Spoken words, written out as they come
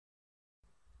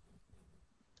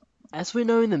As we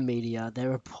know in the media, they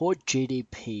report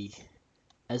GDP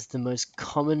as the most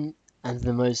common and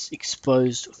the most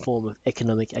exposed form of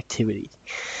economic activity.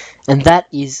 And that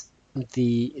is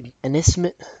an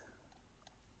estimate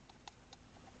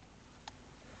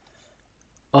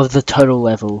of the total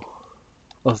level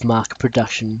of market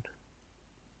production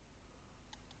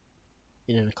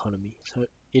in an economy. So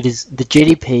the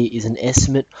GDP is an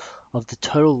estimate of the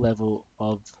total level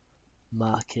of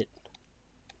market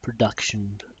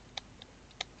production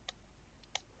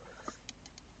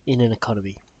in an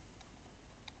economy.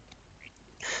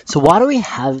 So why do we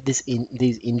have these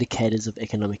indicators of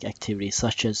economic activity,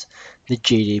 such as the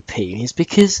GDP? It's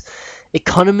because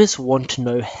economists want to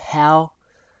know how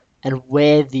and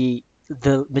where the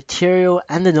material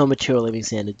and the non-material living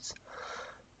standards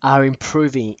are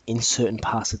improving in certain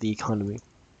parts of the economy.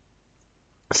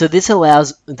 So this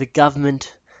allows the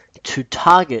government to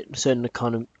target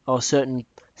certain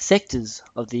sectors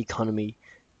of the economy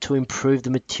to improve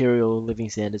the material living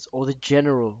standards or the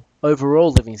general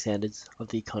overall living standards of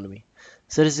the economy.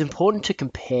 So it is important to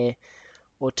compare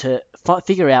or to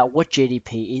figure out what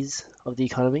GDP is of the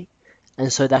economy,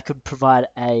 and so that could provide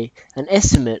an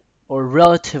estimate or a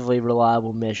relatively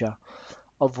reliable measure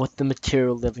of what the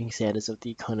material living standards of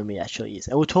the economy actually is.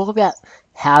 And we'll talk about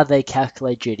how they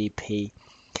calculate GDP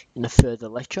in a further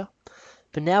lecture.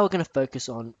 But now we're going to focus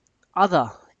on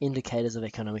other indicators of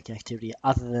economic activity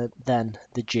other than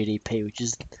the GDP, which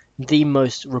is the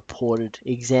most reported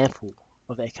example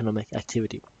of economic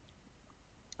activity.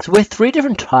 So we have three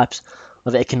different types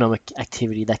of economic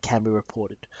activity that can be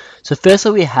reported. So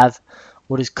firstly, we have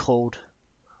what is called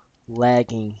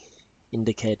lagging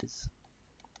indicators.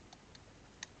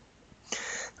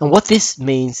 And what this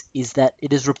means is that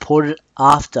it is reported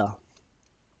after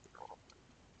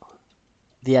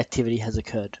the activity has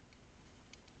occurred.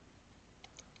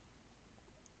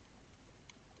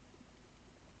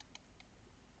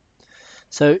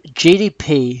 So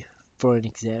GDP, for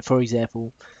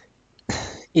example,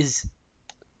 is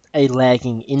a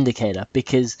lagging indicator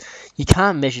because you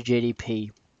can't measure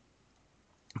GDP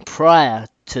prior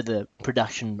to the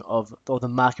production of, or the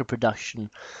market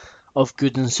production of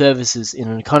goods and services in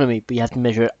an economy, but you have to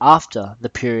measure it after the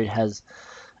period has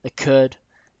occurred,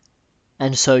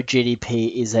 and so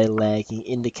GDP is a lagging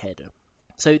indicator.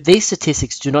 So these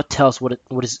statistics do not tell us what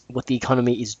the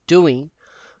economy is doing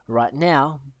right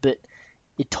now, but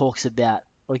it talks about,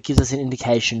 or it gives us an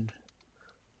indication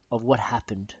of what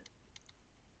happened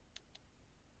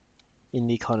in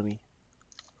the economy,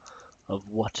 of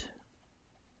what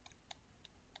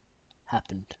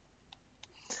happened.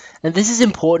 And this is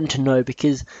important to know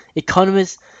because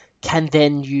economists can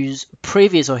then use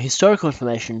previous or historical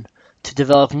information to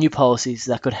develop new policies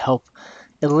that could help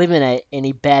eliminate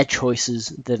any bad choices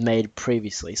they've made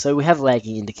previously. So we have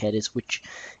lagging indicators which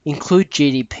include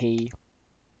GDP,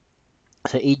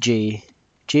 so e.g.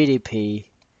 GDP,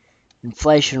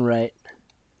 inflation rate.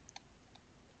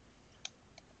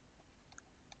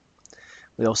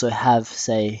 We also have,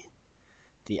 say,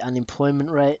 the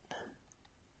unemployment rate,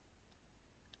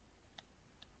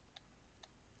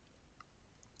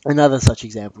 and other such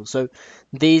examples. So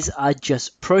these are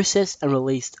just processed and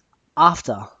released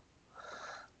after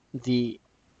the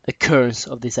occurrence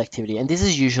of this activity, and this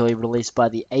is usually released by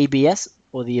the ABS,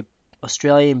 or the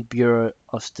Australian Bureau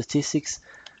of Statistics,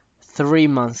 3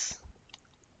 months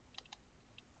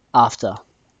after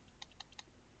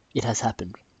it has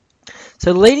happened.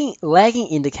 So lagging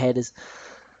indicators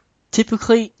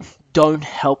typically don't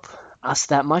help us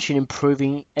that much in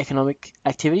improving economic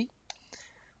activity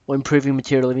or improving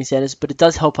material living standards, but it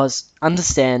does help us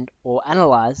understand or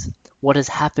analyze what has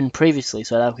happened previously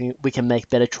so that we can make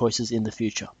better choices in the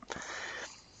future.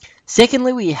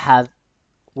 Secondly, we have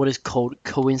what is called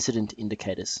coincident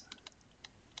indicators.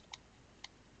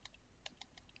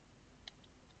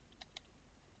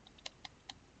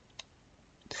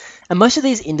 And most of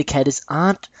these indicators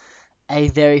aren't a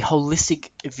very holistic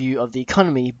view of the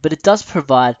economy, but it does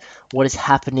provide what is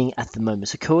happening at the moment.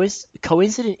 So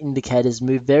coincident indicators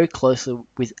move very closely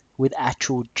with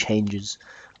actual changes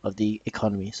of the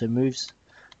economy. So moves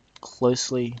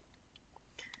closely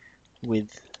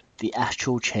with the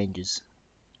actual changes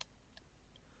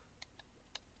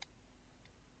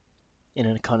in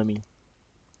an economy.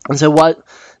 And so while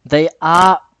they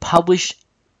are published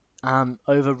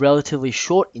over relatively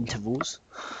short intervals,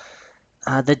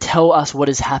 they tell us what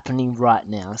is happening right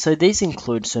now. So these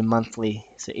include monthly,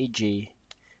 so e.g.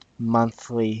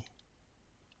 monthly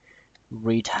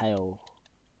retail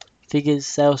figures,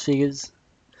 sales figures,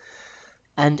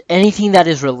 and anything that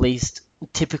is released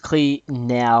typically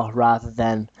now rather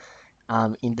than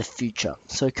in the future.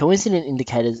 So coincident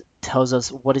indicators tells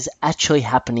us what is actually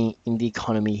happening in the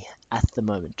economy at the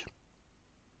moment.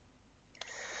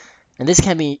 And this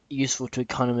can be useful to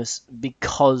economists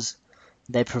because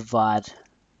they provide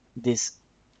this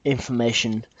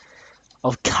information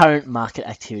of current market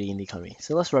activity in the economy.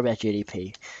 So let's write about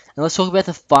GDP. And let's talk about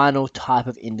the final type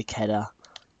of indicator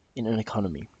in an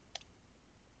economy.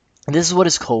 And this is what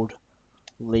is called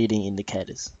leading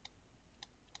indicators.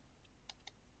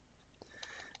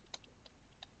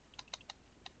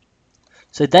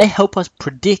 So they help us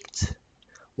predict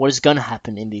what is going to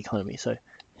happen in the economy. So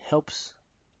helps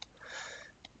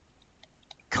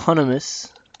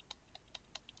economists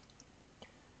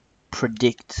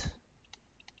predict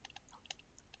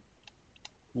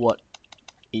what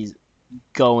is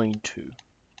going to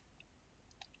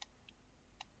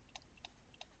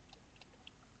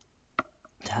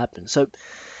happen. So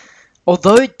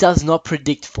although it does not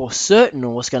predict for certain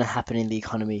what's going to happen in the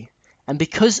economy, and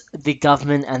because the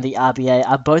government and the RBA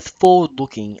are both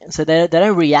forward-looking, so they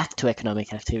don't react to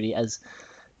economic activity, as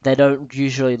they don't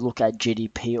usually look at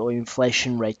GDP or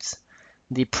inflation rates,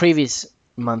 the previous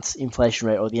month's inflation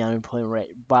rate or the unemployment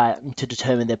rate, to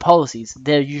determine their policies.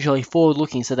 They're usually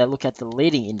forward-looking, so they look at the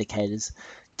leading indicators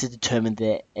to determine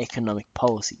their economic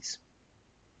policies.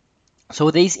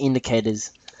 So these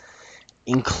indicators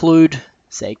include,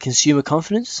 say, consumer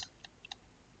confidence,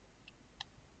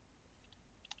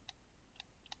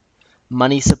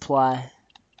 money supply,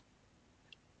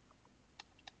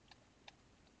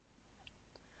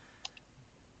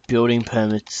 building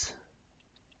permits,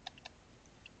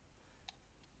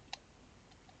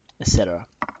 etc.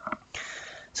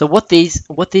 So what these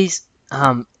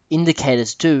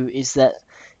indicators do is that,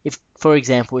 if, for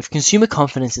example, if consumer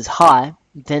confidence is high,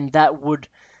 then that would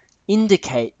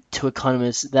indicate to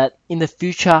economists that in the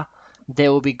future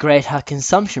there will be greater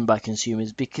consumption by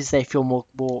consumers because they feel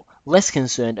less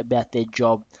concerned about their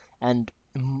job and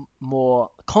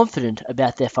more confident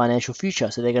about their financial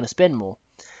future, so they're going to spend more,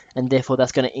 and therefore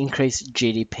that's going to increase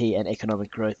GDP and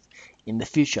economic growth in the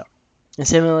future. And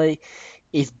similarly,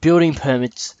 if building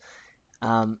permits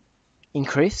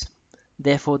increase,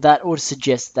 therefore that would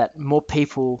suggest that more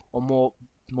people or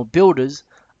more builders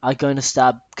are going to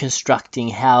start constructing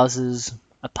houses,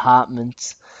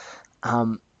 apartments,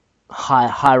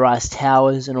 high-rise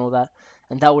towers and all that,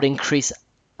 and that would increase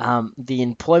the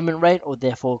employment rate, or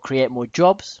therefore create more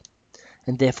jobs,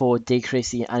 and therefore decrease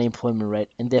the unemployment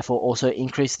rate, and therefore also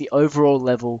increase the overall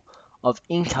level of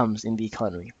incomes in the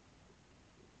economy.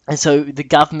 And so the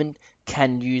government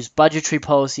can use budgetary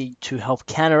policy to help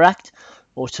counteract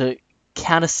or to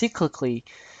counter-cyclically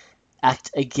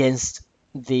act against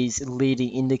these leading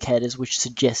indicators, which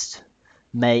suggest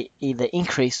may either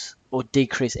increase or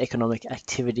decrease economic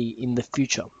activity in the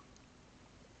future.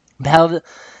 However,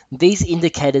 these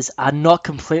indicators are not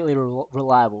completely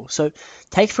reliable. So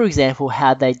take, for example,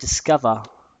 how they discover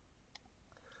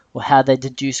or how they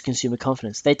deduce consumer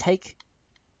confidence. They take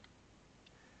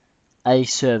a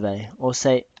survey, or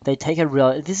say they take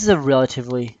this is a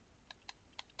relatively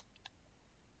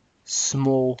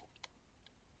small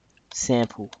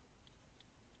sample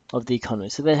of the economy.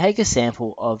 So they take a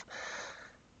sample of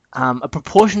a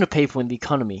proportion of people in the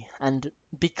economy, and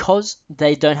because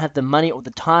they don't have the money or the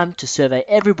time to survey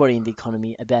everybody in the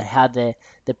economy about how they're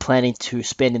planning to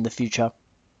spend in the future,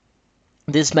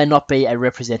 this may not be a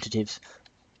representative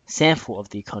sample of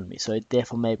the economy, so it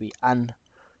therefore may be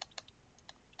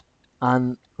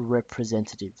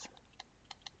unrepresentative.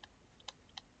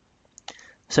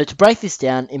 So to break this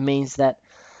down, it means that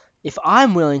if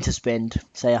I'm willing to spend,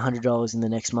 say, $100 in the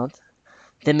next month,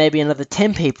 there may be another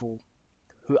 10 people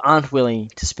who aren't willing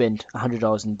to spend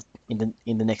 $100 in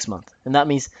the next month. And that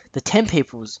means the 10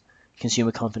 people's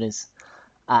consumer confidence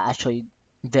are actually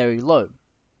very low.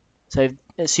 So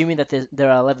assuming that there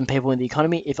are 11 people in the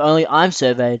economy, if only I'm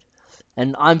surveyed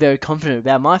and I'm very confident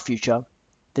about my future,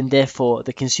 then therefore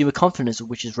the consumer confidence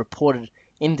which is reported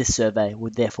in this survey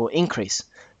would therefore increase.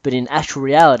 But in actual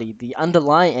reality, the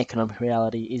underlying economic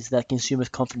reality is that consumer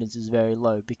confidence is very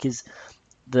low because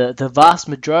the vast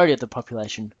majority of the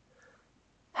population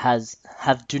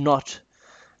do not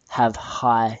have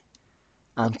high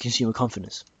consumer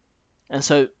confidence. And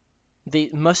so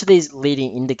most of these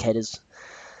leading indicators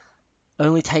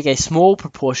only take a small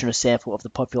proportion of sample of the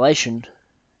population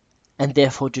and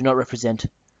therefore do not represent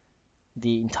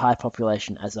the entire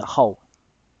population as a whole.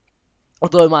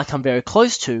 Although it might come very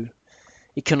close to,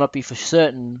 it cannot be for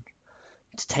certain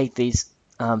to take these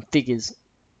figures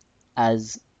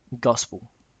as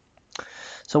gospel.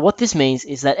 So what this means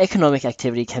is that economic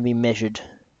activity can be measured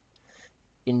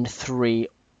in three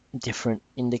different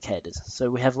indicators. So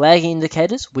we have lagging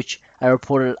indicators, which are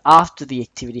reported after the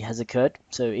activity has occurred,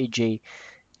 so e.g.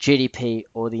 GDP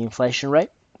or the inflation rate.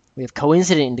 We have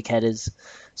coincident indicators,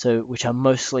 so which are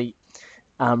mostly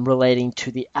relating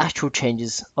to the actual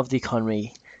changes of the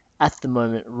economy at the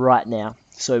moment right now,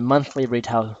 so monthly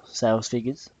retail sales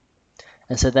figures.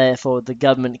 And so therefore the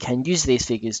government can use these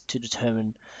figures to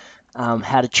determine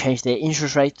how to change their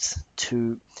interest rates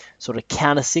to sort of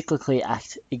counter-cyclically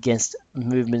act against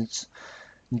movements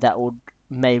that would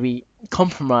maybe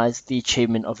compromise the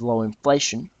achievement of low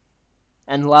inflation.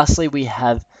 And lastly, we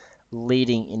have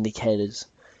leading indicators,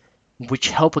 which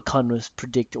help economists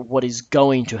predict what is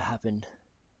going to happen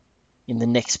in the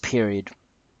next period.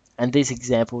 And these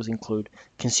examples include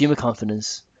consumer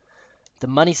confidence, the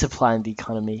money supply in the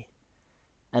economy,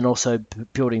 and also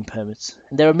building permits.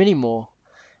 And there are many more,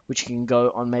 which you can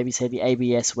go on maybe say the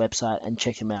ABS website and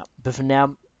check them out. But for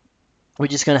now, we're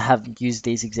just going to have use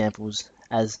these examples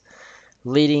as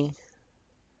leading,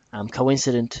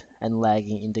 coincident, and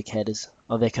lagging indicators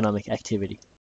of economic activity.